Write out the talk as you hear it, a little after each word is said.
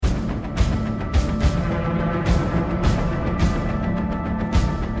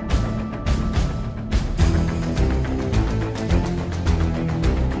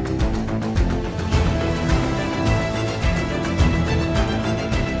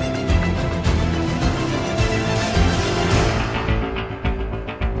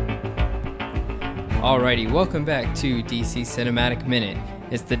Alrighty, welcome back to DC Cinematic Minute.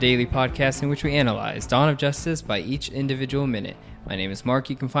 It's the daily podcast in which we analyze Dawn of Justice by each individual minute. My name is Mark.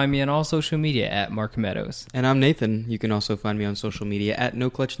 You can find me on all social media at Mark Meadows. And I'm Nathan. You can also find me on social media at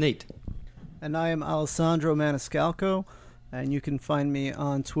NoClutchNate. And I am Alessandro Maniscalco, and you can find me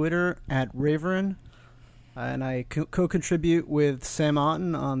on Twitter at Raverin. And I co-contribute with Sam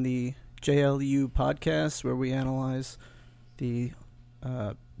Otten on the JLU podcast, where we analyze the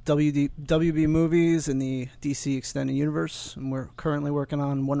WB movies in the DC Extended Universe, and we're currently working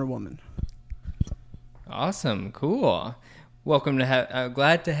on Wonder Woman. Awesome, cool. Welcome to have.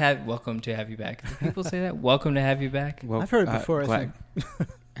 Glad to have. Welcome to have you back. Do people say that? Welcome to have you back. Well, I've heard it before. I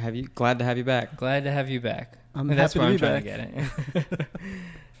think. Glad to have you back. Glad to have you back. That's where I'm trying to get it.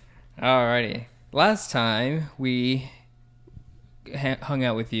 Alrighty. Last time we hung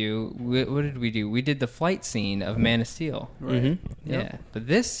out with you, what did we do? We did the flight scene of Man of Steel. Right. Mm-hmm. Yeah. Yep. But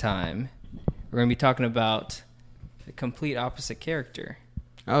this time, we're going to be talking about the complete opposite character.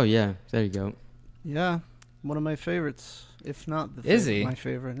 Oh, yeah. There you go. Yeah. One of my favorites, if not the Is he? My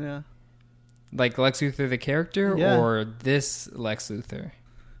favorite, yeah. Like Lex Luthor the character, Yeah. or this Lex Luthor?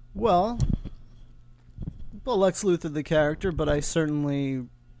 Well, Lex Luthor the character, but I certainly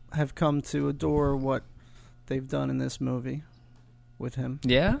have come to adore what they've done in this movie with him.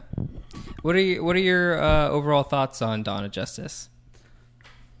 Yeah? What are your overall thoughts on Dawn of Justice?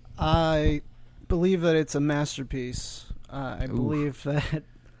 I believe that it's a masterpiece. I believe that...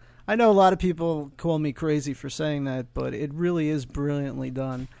 I know a lot of people call me crazy for saying that, but it really is brilliantly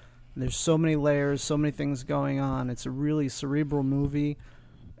done. There's so many layers, so many things going on. It's a really cerebral movie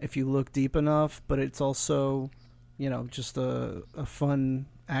if you look deep enough, but it's also, just a fun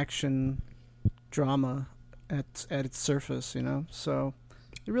action drama at its surface, So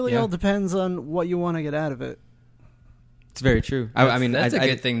it really all depends on what you want to get out of it. It's very true. That's a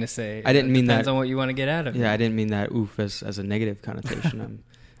good thing to say. I didn't mean that. Depends on what you want to get out of it. Yeah, I didn't mean that as a negative connotation.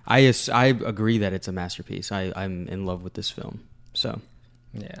 I agree that it's a masterpiece. I'm in love with this film. So,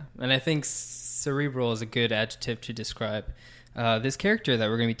 yeah, and I think cerebral is a good adjective to describe this character that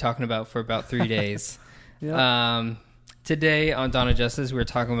we're going to be talking about for about 3 days. Yep. Today on Dawn of Justice, we're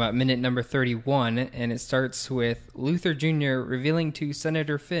talking about minute number 31, and it starts with Luthor Jr. revealing to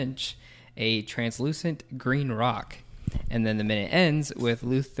Senator Finch a translucent green rock. And then the minute ends with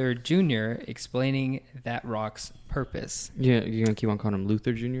Luthor Jr. explaining that rock's purpose. Yeah, you're going to keep on calling him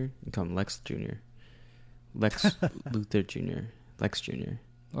Luthor Jr.? You call him Lex Jr. Lex Luthor Jr. Lex Jr.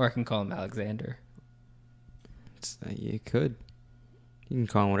 Or I can call him Alexander. You could. You can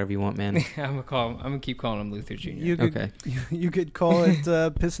call him whatever you want, man. I'm gonna keep calling him Luthor Jr. Okay. You could call it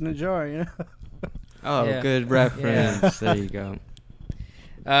piss in a jar, Oh, yeah. Good reference. Yeah. There you go.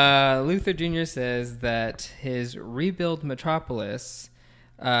 Luthor Jr. says that his rebuild Metropolis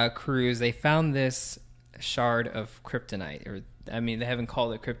crews, they found this shard of kryptonite. They haven't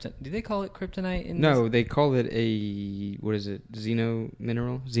called it kryptonite. Do they call it kryptonite? No, they call it Xeno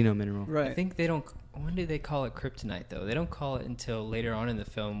mineral? Xeno mineral. Right. I think they don't... When do they call it kryptonite, though? They don't call it until later on in the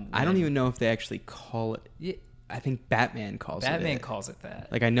film. I don't even know if they actually call it... Yeah. I think Batman calls it. Batman calls it that.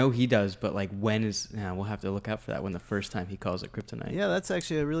 Like, I know he does, but, when is... we'll have to look out for that when the first time he calls it kryptonite. Yeah, that's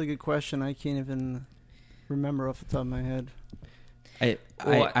actually a really good question. I can't even remember off the top of my head.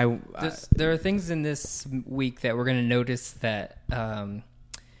 There are things in this week that we're going to notice that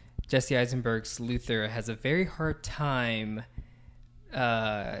Jesse Eisenberg's Luthor has a very hard time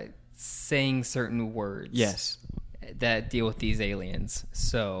saying certain words. Yes. That deal with these aliens.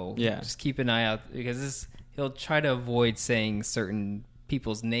 So just keep an eye out, because he'll try to avoid saying certain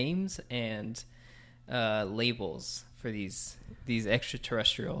people's names and labels for these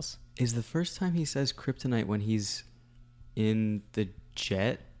extraterrestrials. Is the first time he says kryptonite when he's in the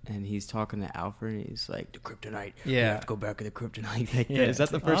jet and he's talking to Alfred and he's like, the kryptonite, we have to go back to the kryptonite. Is that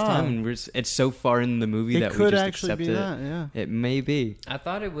the first time? And it's so far in the movie that we just accept it. That, yeah. It may be. I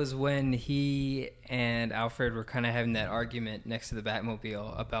thought it was when he and Alfred were kind of having that argument next to the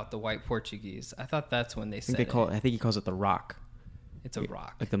Batmobile about the white Portuguese. I thought that's when they said it. I think he calls it the Rock. It's a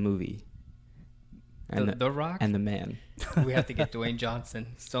rock. Like the movie. And the Rock? And the Man. We have to get Dwayne Johnson.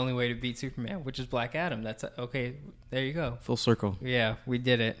 It's the only way to beat Superman, which is Black Adam. That's okay. There you go. Full circle. Yeah, we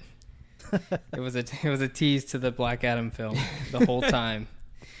did it. It was a tease to the Black Adam film the whole time.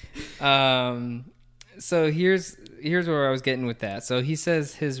 So here's where I was getting with that. So he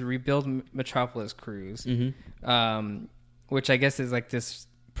says his rebuild Metropolis crews, which I guess is like this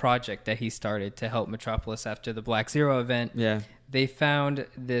project that he started to help Metropolis after the Black Zero event. Yeah. They found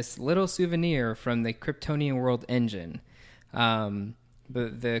this little souvenir from the Kryptonian World engine. The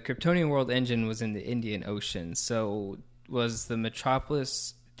Kryptonian World engine was in the Indian Ocean. So was the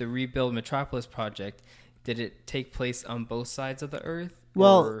Metropolis the Rebuild Metropolis project, did it take place on both sides of the Earth?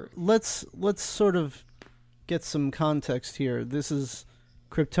 Well, let's sort of get some context here. This is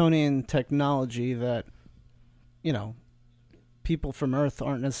Kryptonian technology that, people from Earth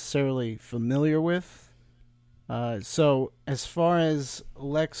aren't necessarily familiar with. So as far as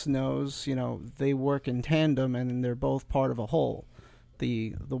Lex knows, they work in tandem and they're both part of a whole.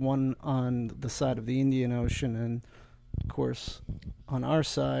 The one on the side of the Indian Ocean and, of course, on our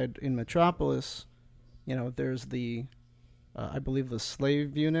side in Metropolis, there's the, I believe, the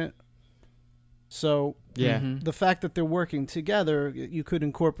slave unit. So the fact that they're working together, you could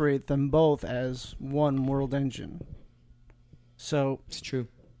incorporate them both as one world engine. So it's true.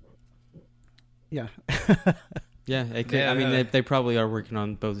 Yeah. Yeah, it could, I mean, they probably are working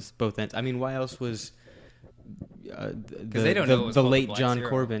on both ends. I mean, why else was they don't know the late John Zero.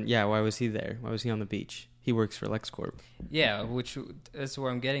 Corbin? Yeah, why was he there? Why was he on the beach? He works for LexCorp. Yeah, which is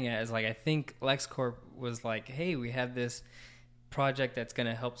where I'm getting at. Is like, I think LexCorp was like, hey, we have this project that's going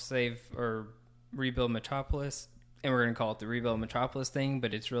to help save or rebuild Metropolis, and we're going to call it the Rebuild Metropolis thing,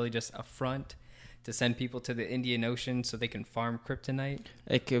 but it's really just a front to send people to the Indian Ocean so they can farm kryptonite.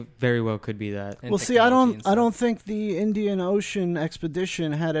 It very well could be that. Well, see, I don't think the Indian Ocean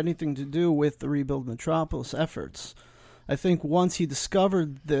expedition had anything to do with the Rebuild Metropolis efforts. I think once he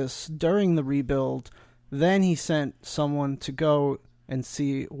discovered this during the rebuild, then he sent someone to go and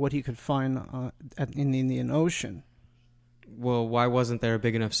see what he could find in the Indian Ocean. Well, why wasn't there a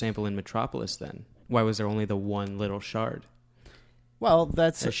big enough sample in Metropolis then? Why was there only the one little shard? Well,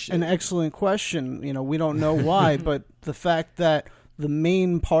 that's an excellent question. We don't know why, but the fact that the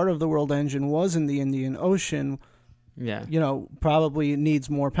main part of the world engine was in the Indian Ocean, probably needs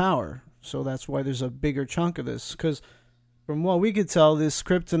more power. So that's why there's a bigger chunk of this. Because from what we could tell, this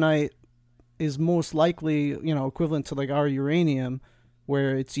kryptonite is most likely, equivalent to like our uranium,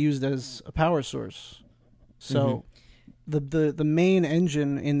 where it's used as a power source. So the main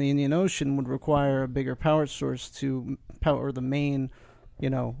engine in the Indian Ocean would require a bigger power source to power the main,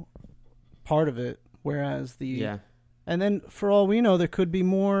 part of it. Whereas and then for all we know, there could be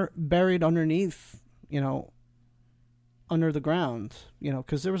more buried underneath, under the ground,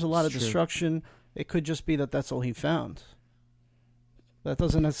 because there was a lot of destruction. It could just be that that's all he found. That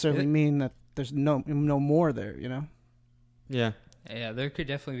doesn't necessarily mean that there's no more there, Yeah, there could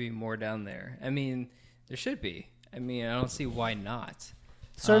definitely be more down there. I mean, there should be. I mean, I don't see why not.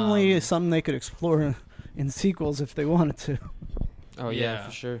 Certainly something they could explore in sequels if they wanted to. Oh, yeah,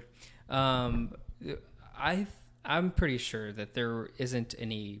 for sure. I'm pretty sure that there isn't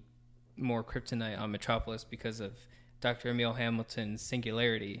any more kryptonite on Metropolis because of Dr. Emil Hamilton's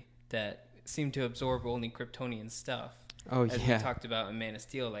singularity that seemed to absorb only Kryptonian stuff. Oh, As we talked about in Man of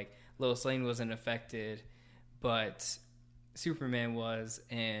Steel, like Lois Lane wasn't affected, but Superman was,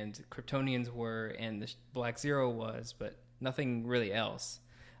 and Kryptonians were, and the Black Zero was, but nothing really else.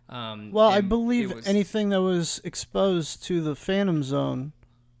 I believe anything that was exposed to the Phantom Zone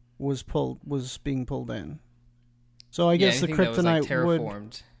was being pulled in. So I guess the kryptonite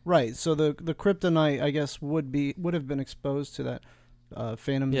would right. So the kryptonite, I guess, would have been exposed to that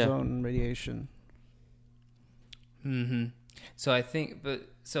Phantom Zone radiation. Mm-hmm. So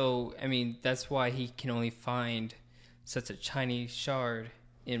I mean, that's why he can only find such a tiny shard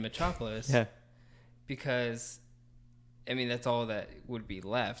in Metropolis. Yeah. Because, I mean, that's all that would be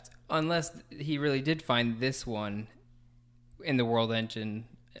left. Unless he really did find this one in the world engine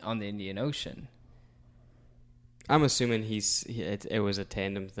on the Indian Ocean. I'm assuming it was a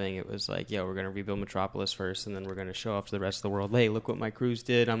tandem thing. It was like, we're going to rebuild Metropolis first, and then we're going to show off to the rest of the world, hey, look what my crews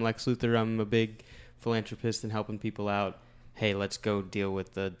did. I'm Lex Luthor. I'm a big philanthropist and helping people out. Hey, let's go deal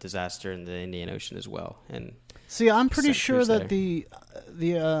with the disaster in the Indian Ocean as well. And see, I'm pretty sure that the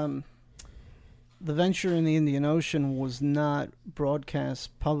venture in the Indian Ocean was not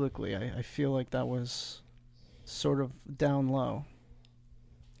broadcast publicly. I feel like that was sort of down low.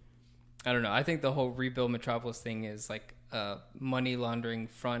 I don't know. I think the whole Rebuild Metropolis thing is like a money laundering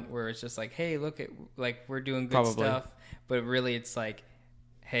front where it's just like, hey, look at, like, we're doing good stuff. But really it's like,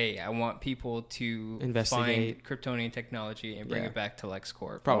 hey, I want people to find Kryptonian technology and bring it back to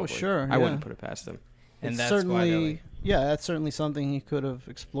LexCorp. Probably. Oh, sure. I wouldn't put it past them. And that's certainly, that's certainly something he could have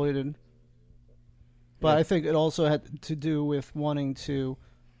exploited. But I think it also had to do with wanting to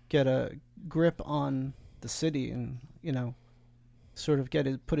get a grip on the city and, sort of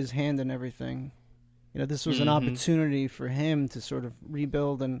put his hand in everything. This was an opportunity for him to sort of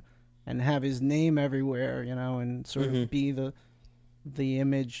rebuild and have his name everywhere, and sort of be the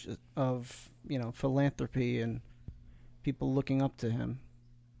image of, philanthropy and people looking up to him.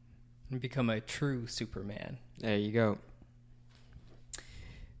 And become a true Superman. There you go.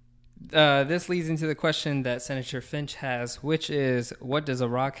 This leads into the question that Senator Finch has, which is, what does a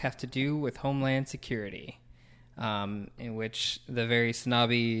rock have to do with Homeland Security? In which the very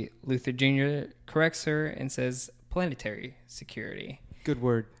snobby Luther Jr. corrects her and says planetary security. Good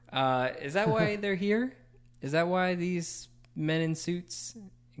word. Is that why they're here? Is that why these men in suits,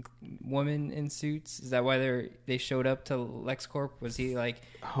 women in suits, is that why they showed up to LexCorp? Was he like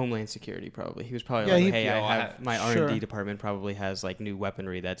Homeland Security? Probably. He was probably like, hey, I have my R&D department probably has like new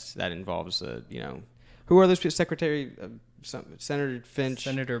weaponry that involves who are those people? Secretary Senator Finch,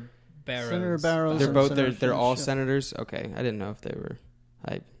 Senator Barrows. Senator Barrows. They're both. They're all senators. Okay, I didn't know if they were.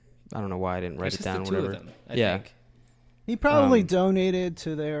 I don't know why I didn't write it down. The two whatever. of them, I think. He probably donated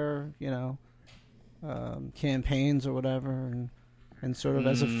to their, campaigns or whatever, and sort of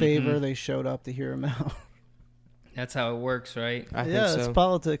as a favor, they showed up to hear him out. That's how it works, right? I think so. It's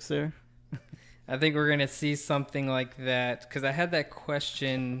politics there. I think we're going to see something like that, because I had that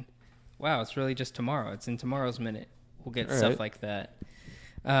question. Wow, it's really just tomorrow. It's in tomorrow's minute. We'll get stuff like that.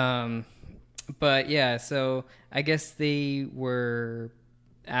 But yeah, so I guess they were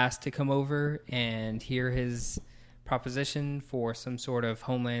asked to come over and hear his proposition for some sort of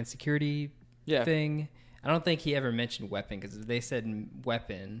Homeland Security thing. I don't think he ever mentioned weapon, because they said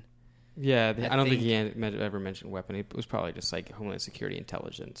weapon. Yeah, I don't think he ever mentioned weapon. It was probably just like Homeland Security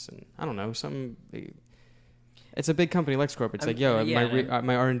intelligence, and I don't know, it's a big company, LexCorp. It's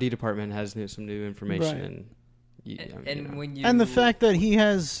my R&D department has some new information, and the fact that he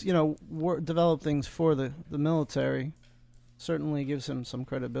has developed things for the military certainly gives him some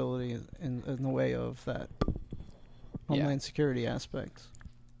credibility in the way of that Homeland Security aspects.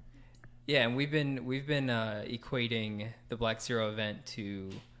 Yeah, and we've been equating the Black Zero event to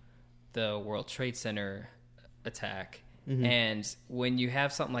the World Trade Center attack, and when you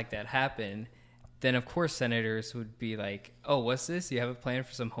have something like that happen, then of course senators would be like, "Oh, what's this? You have a plan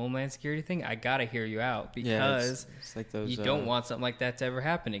for some Homeland Security thing? I gotta hear you out, because it's like those, you don't want something like that to ever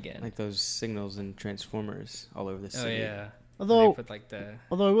happen again." Like those signals and transformers all over the city. Oh yeah. Although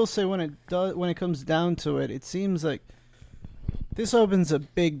I will say, when it comes down to it, it seems like this opens a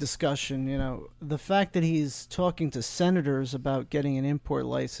big discussion. The fact that he's talking to senators about getting an import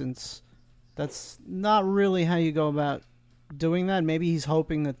license, that's not really how you go about doing that. Maybe he's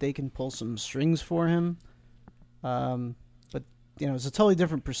hoping that they can pull some strings for him. But it's a totally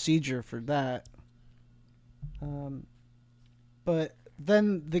different procedure for that. But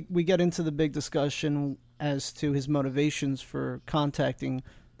then we get into the big discussion as to his motivations for contacting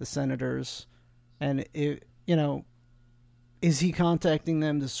the senators, and is he contacting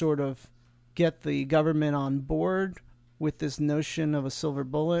them to sort of get the government on board with this notion of a silver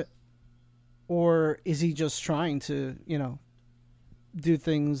bullet, or is he just trying to do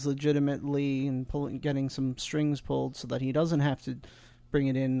things legitimately and getting some strings pulled so that he doesn't have to bring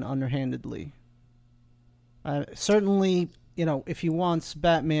it in underhandedly? Certainly, if he wants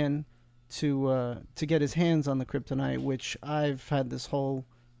Batman to get his hands on the kryptonite, which I've had this whole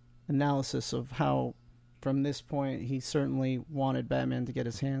analysis of how, from this point, he certainly wanted Batman to get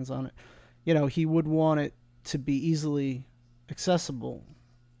his hands on it. He would want it to be easily accessible.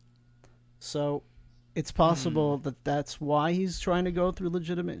 So it's possible that that's why he's trying to go through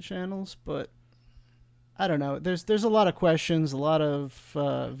legitimate channels, but I don't know. There's a lot of questions, a lot of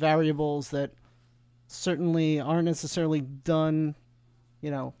variables that certainly aren't necessarily done,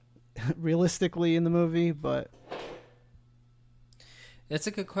 realistically in the movie, but that's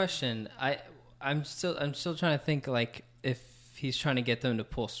a good question. I'm still trying to think, like, if he's trying to get them to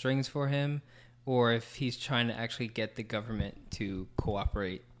pull strings for him, or if he's trying to actually get the government to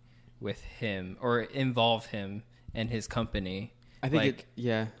cooperate with him or involve him and his company. I think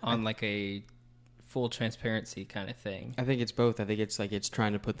on like a full transparency kind of thing. I think it's both. I think it's like it's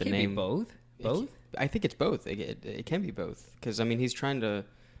trying to put the name. Be both. Both. I think it's both. It can be both, because he's trying to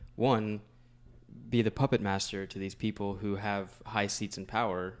be the puppet master to these people who have high seats in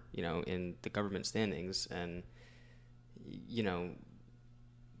power, in the government standings, and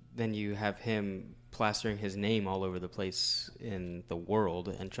then you have him plastering his name all over the place in the world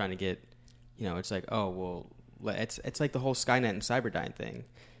and trying to get, it's like, oh well, it's like the whole Skynet and Cyberdyne thing.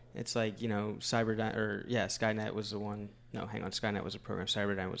 It's like, Cyberdyne, Skynet was the one. No, hang on. Skynet was a program.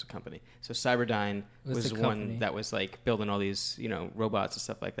 Cyberdyne was a company. So Cyberdyne was the one that was like building all these, robots and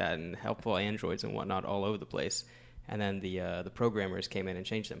stuff like that, and helpful androids and whatnot all over the place. And then the programmers came in and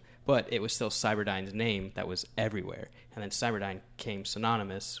changed them. But it was still Cyberdyne's name that was everywhere. And then Cyberdyne came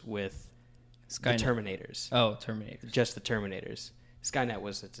synonymous with Skynet. The Terminators. Oh, Terminators. Just the Terminators. Skynet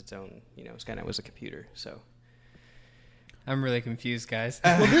was its own, Skynet was a computer, so... I'm really confused, guys.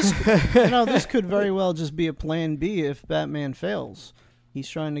 Well, this could very well just be a plan B if Batman fails. he's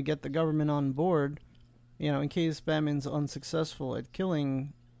trying to get the government on board, in case Batman's unsuccessful at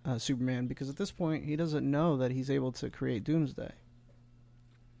killing Superman, because at this point he doesn't know that he's able to create Doomsday.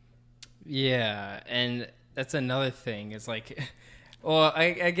 Yeah, and that's another thing. It's like, well,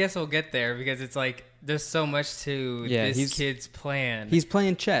 I guess we'll get there, because it's like there's so much to this kid's plan. He's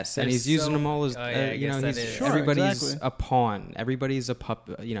playing chess, and he's using them all as everybody's a pawn. Everybody's a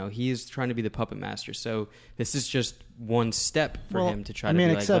puppet. He's trying to be the puppet master. So this is just one step for him to try to be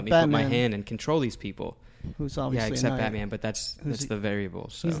like, let me put my hand and control these people. Who's obviously except Batman, but that's the variable.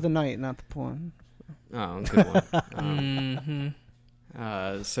 So. He's the knight, not the pawn. Oh, good one.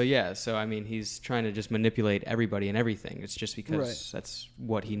 So I mean, he's trying to just manipulate everybody and everything. It's just because that's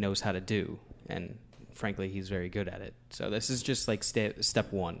what he knows how to do, and frankly, he's very good at it. So this is just like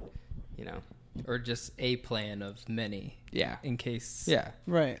step one, or just a plan of many. Yeah, in case. Yeah,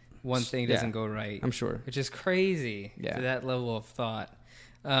 right. One thing doesn't go right. I'm sure, which is crazy to that level of thought.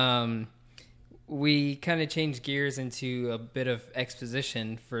 We kind of changed gears into a bit of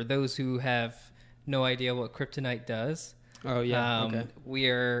exposition for those who have no idea what kryptonite does. Oh, yeah. Okay. We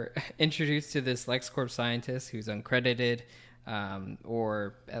are introduced to this LexCorp scientist who's uncredited,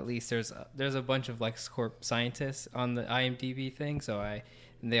 or at least there's a bunch of LexCorp scientists on the IMDb thing, and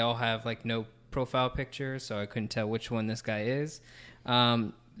they all have like no profile picture, so I couldn't tell which one this guy is.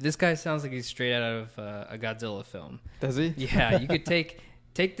 This guy sounds like he's straight out of a Godzilla film. Does he? Yeah, you could take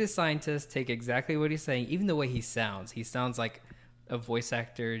this scientist, take exactly what he's saying, even the way he sounds. He sounds like a voice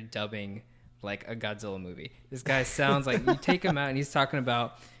actor dubbing like a Godzilla movie. This guy sounds like, you take him out and he's talking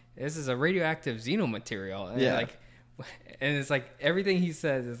about, this is a radioactive xenomaterial. And and it's like everything he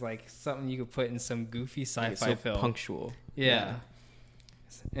says is like something you could put in some goofy sci-fi film. Punctual. Yeah.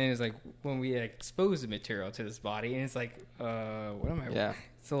 And it's like, when we expose the material to this body, and it's like, what am I? Yeah.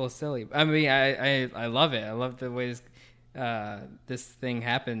 It's a little silly. I mean, I love it. I love the way this thing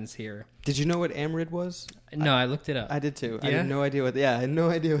happens here. Did you know what Amrid was? No, I looked it up. I did too. Yeah? I had no idea what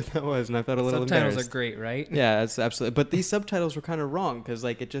that was, and I felt a little embarrassed. Subtitles are great, right? Yeah, it's absolutely. But these subtitles were kind of wrong, because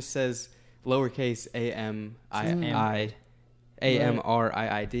like it just says lowercase AMRIID.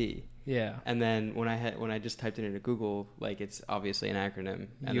 Yeah. And then when I just typed it into Google, like it's obviously an acronym.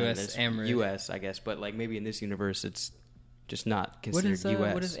 And US Amrid. US, I guess, but like maybe in this universe it's just not considered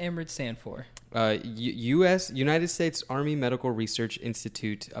US. What does Amrid stand for? United States Army Medical Research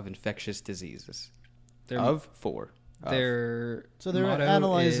Institute of Infectious Diseases. So they're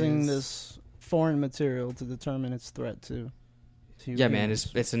analyzing this foreign material to determine its threat to yeah, man,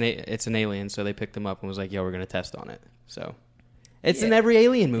 it's an alien, so they picked them up and was like, "Yo, we're gonna test on it." So it's in every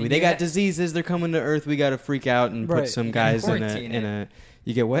alien movie. They got diseases. They're coming to Earth. We got to freak out and put some guys in a.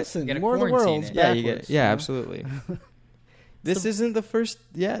 You get what? Listen, War of the Worlds. Yeah, you get. Yeah, absolutely. This isn't the first.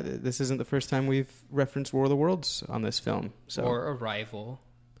 Yeah, this isn't the first time we've referenced War of the Worlds on this film. So or Arrival.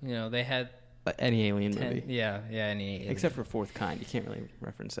 They had any alien movie. Yeah, any alien. Except for Fourth Kind, you can't really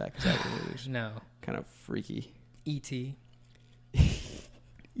reference that because that movie's kind of freaky. E.T.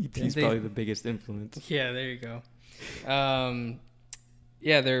 E.T.'s probably the biggest influence. Yeah, there you go.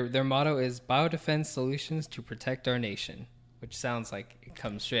 Their motto is Biodefense Solutions to Protect Our Nation, which sounds like it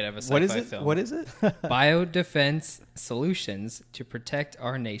comes straight out of a sci-fi film. What is it? Biodefense Solutions to Protect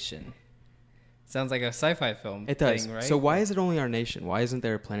Our Nation. Sounds like a sci-fi film. It does. Thing, right? So why is it only our nation? Why isn't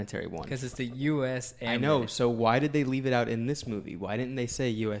there a planetary one? Because it's the U.S. Amrid. I know. So why did they leave it out in this movie? Why didn't they say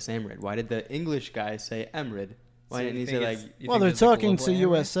U.S. Amrid? Why did the English guy say Amrid? Why didn't he say like? Well, they're talking to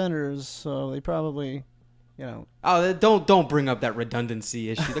U.S. senators, so they probably, Oh, don't bring up that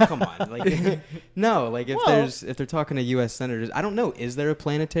redundancy issue. Come on, like no, like if they're talking to U.S. senators, I don't know. Is there a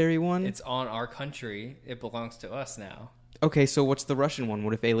planetary one? It's on our country. It belongs to us now. Okay, so what's the Russian one?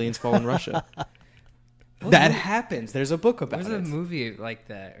 What if aliens fall in Russia? That happens. There's a book about it. There's a movie like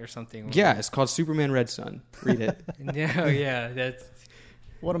that or something. Yeah, it's called Superman Red Sun. Read it. yeah, that's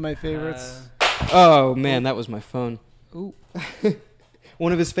one of my favorites. Oh man, that was my phone. Ooh.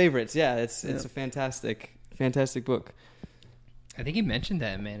 One of his favorites. Yeah, it's a fantastic book. I think he mentioned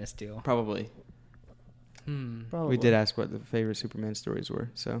that in Man of Steel. Probably. Probably. We did ask what the favorite Superman stories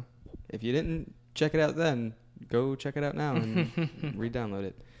were. So if you didn't check it out then, go check it out now and re-download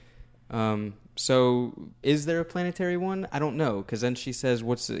it. So is there a planetary one? I don't know, because then she says,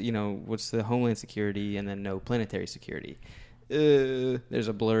 what's the Homeland Security, and then no planetary security. There's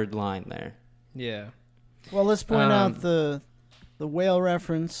a blurred line there. Yeah. Well, let's point out the whale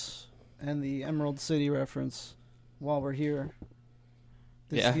reference and the Emerald City reference while we're here.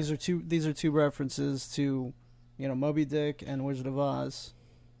 These are two references to, Moby Dick and Wizard of Oz,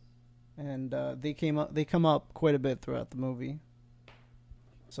 and they come up quite a bit throughout the movie.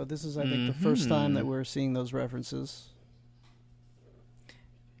 So this is, I think, the first time that we're seeing those references.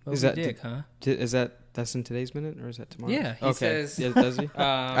 Moby Dick, huh? Is that's in today's minute, or is that tomorrow? Yeah, he says. Yeah, does he?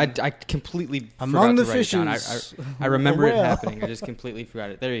 I completely among forgot the to fishes. write it down. I remember it happening. I just completely forgot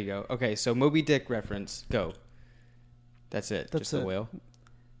it. There you go. Okay, so Moby Dick reference. Go. That's it. That's just it. the whale.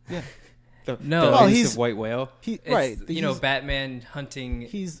 Yeah. No. Well, he's white whale. Right. Batman hunting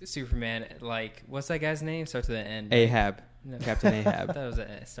Superman. Like, what's that guy's name? Starts with an N. Ahab. No. Captain Ahab. That was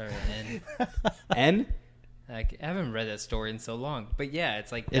started with an N. N? Like, I haven't read that story in so long. But yeah,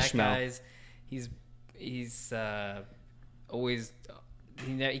 it's like Ishmael. that guy's. He's always.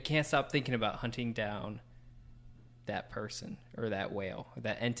 He can't stop thinking about hunting down that person or that whale or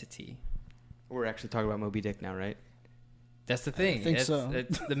that entity. We're actually talking about Moby Dick now, right? That's the thing. I think so.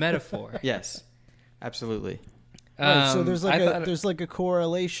 It's the metaphor. Yes, absolutely. Right, so there's like a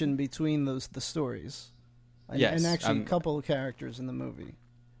correlation between the stories. Yes, and actually a couple of characters in the movie.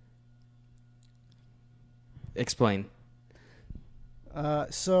 Explain.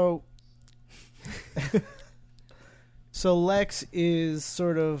 So Lex is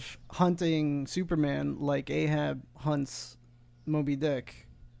sort of hunting Superman like Ahab hunts Moby Dick,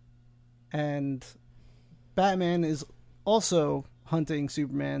 and Batman is also hunting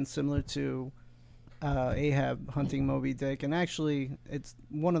Superman, similar to Ahab hunting Moby Dick. And actually, it's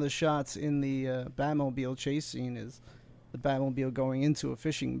one of the shots in the Batmobile chase scene is the Batmobile going into a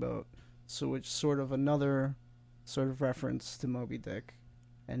fishing boat, so it's sort of another sort of reference to Moby Dick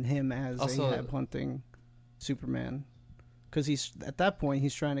and him as also, Ahab hunting Superman, because he's at that point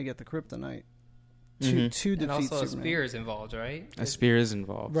he's trying to get the kryptonite to defeat and also Superman. A spear is involved, right? A spear is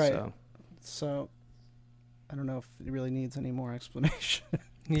involved, right? So I don't know if it really needs any more explanation.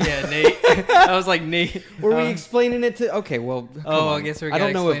 Yeah, Nate. I was like, Nate. Were we explaining it to? Okay, well. I guess we're. I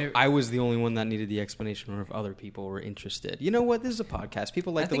don't know if I was the only one that needed the explanation, or if other people were interested. You know what? This is a podcast.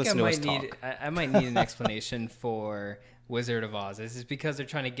 People like to listen to us talk. I might need an explanation for Wizard of Oz. Is this because they're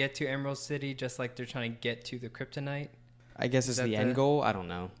trying to get to Emerald City, just like they're trying to get to the kryptonite? I guess it's the end goal. I don't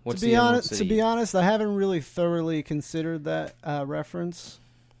know. To be honest, I haven't really thoroughly considered that reference,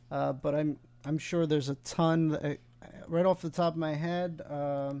 but I'm sure there's a ton. Right off the top of my head.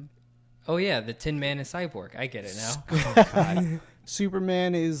 Oh yeah, the Tin Man is Cyborg. I get it now. Oh, God.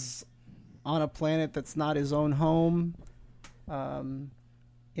 Superman is on a planet that's not his own home.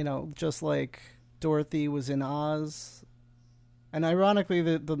 Just like Dorothy was in Oz. And ironically,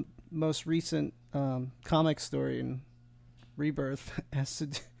 the most recent comic story in Rebirth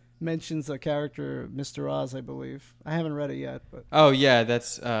mentions a character, Mr. Oz, I believe. I haven't read it yet, but oh yeah,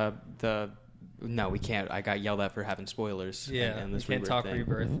 that's the. No, we can't. I got yelled at for having spoilers. Yeah, in this we can't talk thing.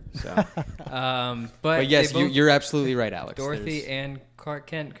 Rebirth. So. But yes, you're absolutely right, Alex. Dorothy and Clark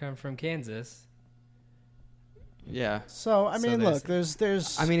Kent come from Kansas. Yeah. So I mean, look, there's it's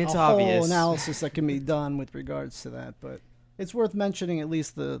a obvious. whole analysis that can be done with regards to that, but it's worth mentioning at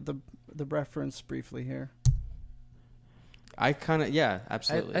least the reference briefly here. I kind of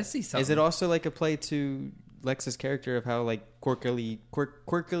absolutely. I see something. Is it also like a play to Lex's character of how like quirkily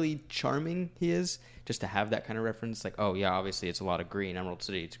charming he is, just to have that kind of reference? Like, oh yeah, obviously it's a lot of green. Emerald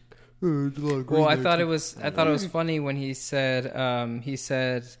City. It's a lot of green. Well, I thought it was funny when he said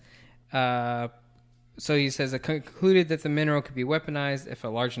so he says, it concluded that the mineral could be weaponized if a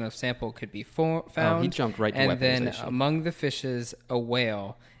large enough sample could be found. Oh, he jumped right to and weaponization. then among the fishes, a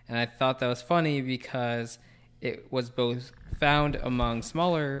whale. And I thought that was funny because it was both found among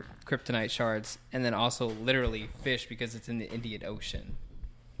smaller kryptonite shards and then also literally fish because it's in the Indian Ocean.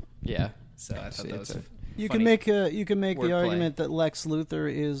 Yeah. So I thought that was you can make the argument that Lex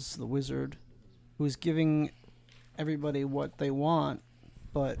Luthor is the wizard who's giving everybody what they want,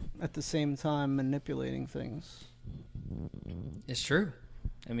 but at the same time manipulating things. It's true.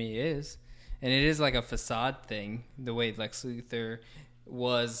 I mean, it is. And it is like a facade thing, the way Lex Luthor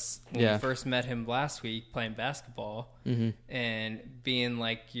was when we first met him last week playing basketball and being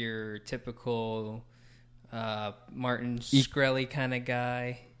like your typical Martin Shkreli kind of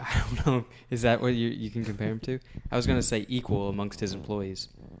guy. I don't know. Is that what you can compare him to? I was going to say equal amongst his employees.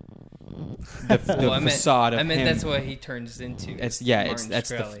 The facade of him. That's what he turns into. That's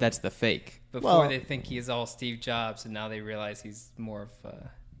the fake. Before they think he's all Steve Jobs, and now they realize he's more of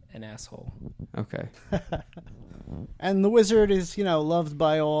an asshole. Okay. And the wizard is, loved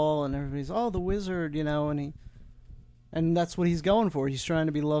by all, and everybody's, the wizard, and that's what he's going for. He's trying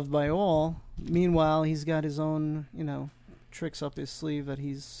to be loved by all. Meanwhile, he's got his own, tricks up his sleeve that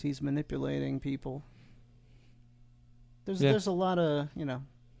he's manipulating people. There's a lot of,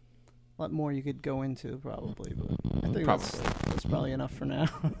 lot more you could go into probably, but I think that's probably enough for now.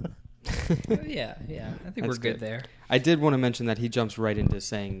 Yeah. I think we're good there. I did want to mention that he jumps right into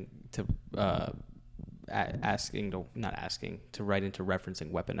saying to to write into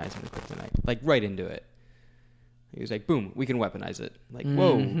referencing weaponizing the kryptonite, like right into it. He was like, boom, we can weaponize it. Like,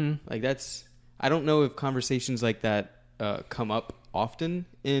 whoa, like that's. I don't know if conversations like that come up often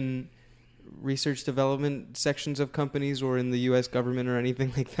in research development sections of companies or in the U.S. government or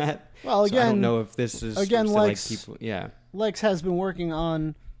anything like that. Well, again, so I don't know if this is Lex, like people. Yeah, Lex has been working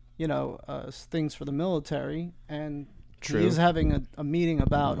on, things for the military, and True. he's having a meeting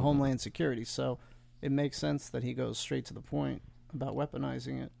about Homeland Security. So it makes sense that he goes straight to the point about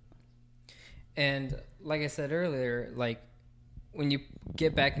weaponizing it. And like I said earlier, like when you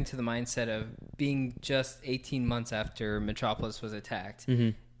get back into the mindset of being just 18 months after Metropolis was attacked,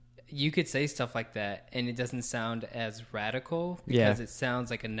 you could say stuff like that and it doesn't sound as radical because it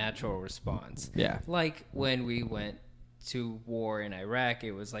sounds like a natural response. Yeah. Like when we went to war in Iraq,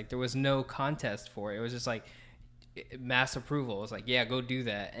 it was like there was no contest for it. It was just like mass approval. It was like, yeah, go do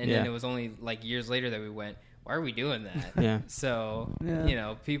that. And then it was only like years later that we went, why are we doing that? Yeah. So,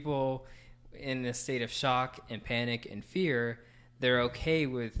 people in a state of shock and panic and fear, they're okay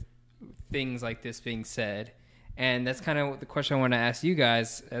with things like this being said. And that's kind of the question I want to ask you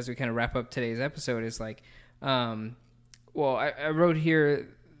guys as we kind of wrap up today's episode is like, I wrote here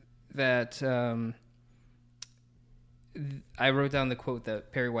that I wrote down the quote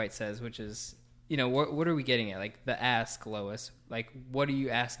that Perry White says, which is, what are we getting at? Like the ask, Lois, like, what are you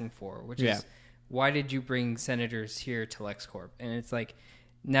asking for? Which is, why did you bring senators here to LexCorp? And it's like,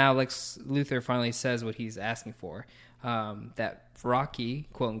 now Lex Luthor finally says what he's asking for. That Rocky,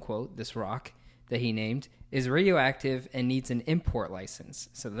 quote unquote, this rock that he named, is radioactive and needs an import license.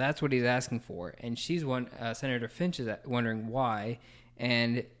 So that's what he's asking for. And Senator Finch is wondering why.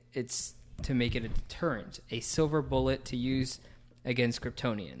 And it's to make it a deterrent, a silver bullet to use against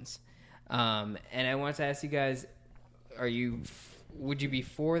Kryptonians. And I want to ask you guys, would you be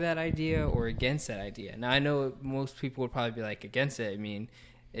for that idea or against that idea? Now, I know most people would probably be like against it. I mean,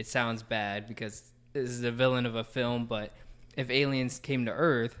 it sounds bad because this is a villain of a film, but if aliens came to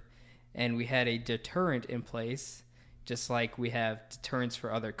Earth and we had a deterrent in place, just like we have deterrents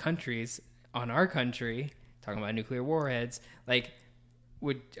for other countries on our country, talking about nuclear warheads, like,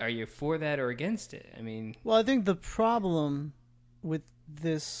 are you for that or against it? I mean... Well, I think the problem with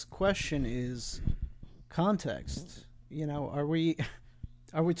this question is context. Are we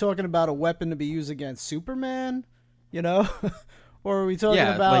talking about a weapon to be used against Superman? Or are we talking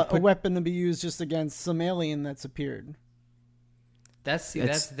about a weapon to be used just against some alien that's appeared? That's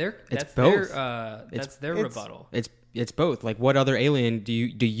their rebuttal. It's both. Like, what other alien do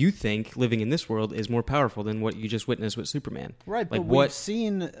you think living in this world is more powerful than what you just witnessed with Superman? Right, like, but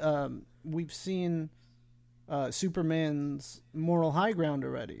we've seen Superman's moral high ground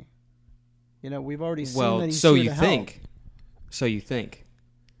already. We've already seen that he's so here you to think. help. So you think.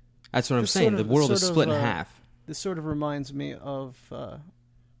 That's what I'm saying. The world is split in half. This sort of reminds me of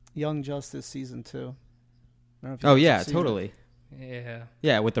Young Justice Season 2. Oh, yeah, totally. Yeah.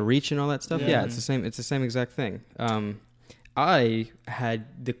 Yeah, with the reach and all that stuff. Yeah, it's the same. It's the same exact thing. I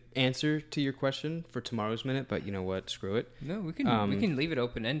had the answer to your question for tomorrow's minute, but you know what? Screw it. No, we can leave it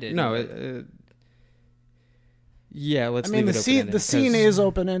open ended. No, let's leave it open-ended. The scene is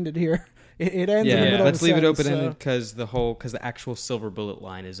open ended here. It ends in the middle let's of the leave it sentence, open-ended because the actual silver bullet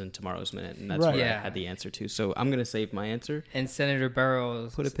line is in tomorrow's minute, and that's what I had the answer to. So I'm going to save my answer. And Senator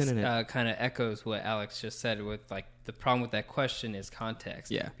Burrows put a pin in it. Kind of echoes what Alex just said with, like, the problem with that question is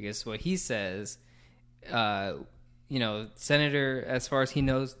context. Yeah. Because what he says, Senator, as far as he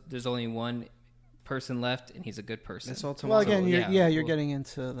knows, there's only one person left, and he's a good person. That's all tomorrow. Well, again, you're getting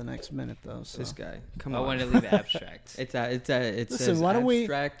into the next minute, though. So. This guy, come on. I wanted to leave it abstract. Listen, why don't we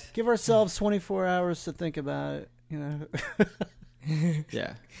give ourselves 24 hours to think about it?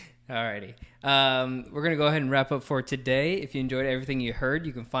 Yeah. Alrighty. We're going to go ahead and wrap up for today. If you enjoyed everything you heard,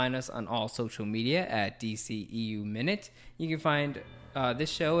 you can find us on all social media at DCEU Minute. You can find this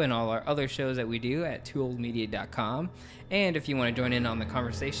show and all our other shows that we do at twooldmedia.com. And if you want to join in on the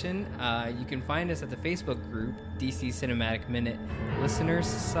conversation, you can find us at the Facebook group, DC Cinematic Minute Listeners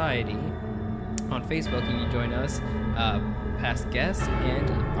Society. On Facebook, you can join us, past guests, and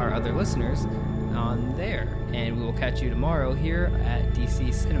our other listeners on there. And we will catch you tomorrow here at DC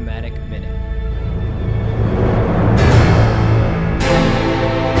Cinematic